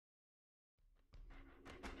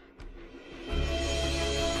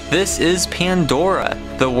This is Pandora,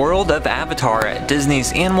 the world of Avatar at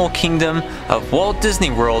Disney's Animal Kingdom of Walt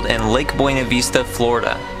Disney World in Lake Buena Vista,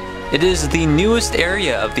 Florida. It is the newest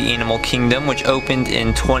area of the Animal Kingdom, which opened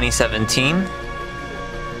in 2017.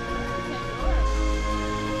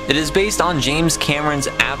 It is based on James Cameron's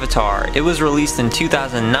Avatar. It was released in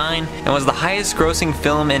 2009 and was the highest grossing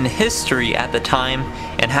film in history at the time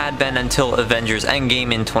and had been until Avengers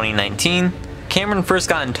Endgame in 2019. Cameron first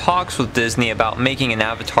got in talks with Disney about making an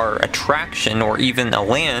Avatar attraction or even a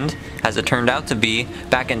land, as it turned out to be,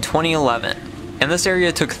 back in 2011. And this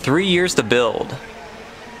area took 3 years to build.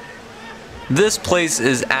 This place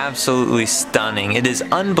is absolutely stunning. It is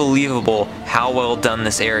unbelievable how well done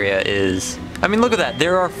this area is. I mean, look at that.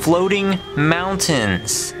 There are floating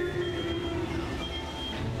mountains.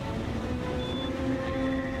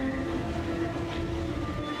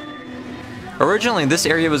 Originally, this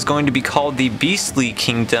area was going to be called the Beastly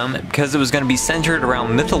Kingdom because it was going to be centered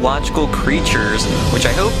around mythological creatures, which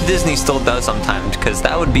I hope Disney still does sometimes because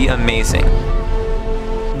that would be amazing.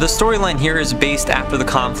 The storyline here is based after the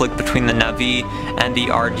conflict between the Na'vi and the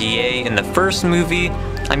RDA in the first movie.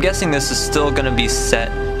 I'm guessing this is still going to be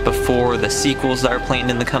set before the sequels that are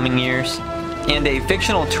planned in the coming years. And a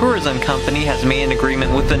fictional tourism company has made an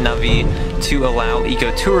agreement with the Na'vi to allow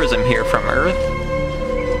ecotourism here from Earth.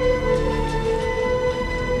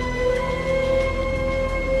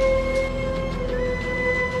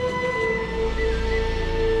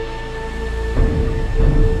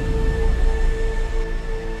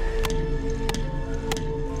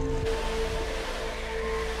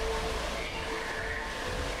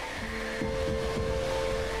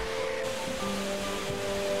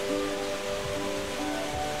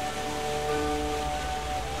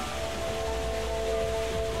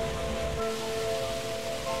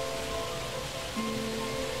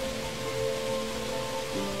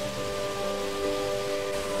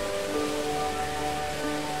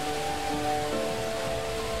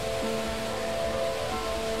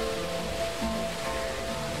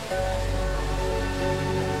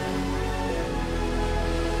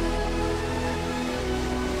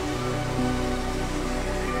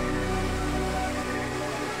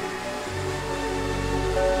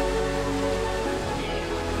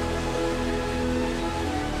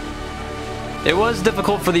 It was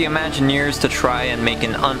difficult for the Imagineers to try and make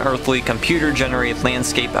an unearthly computer-generated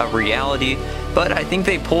landscape a reality, but I think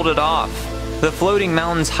they pulled it off. The floating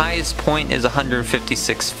mountain's highest point is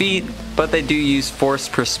 156 feet, but they do use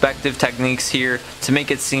forced perspective techniques here to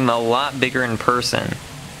make it seem a lot bigger in person.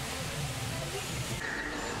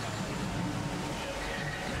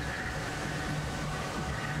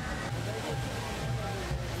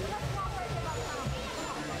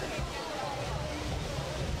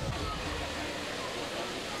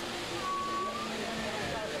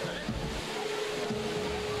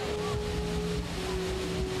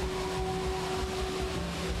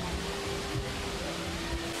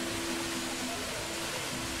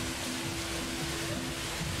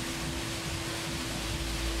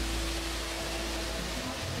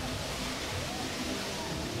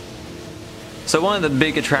 So one of the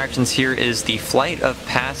big attractions here is the Flight of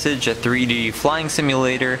Passage, a 3D flying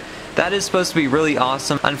simulator. That is supposed to be really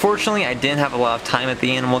awesome. Unfortunately, I didn't have a lot of time at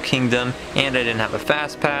the Animal Kingdom, and I didn't have a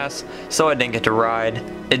fast pass, so I didn't get to ride.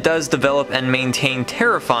 It does develop and maintain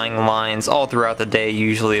terrifying lines all throughout the day,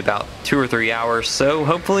 usually about 2 or 3 hours, so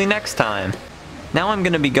hopefully next time. Now I'm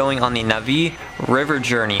going to be going on the Na'vi River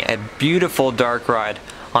Journey, a beautiful dark ride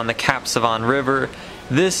on the Cap Savan River.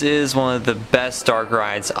 This is one of the best dark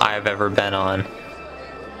rides I've ever been on.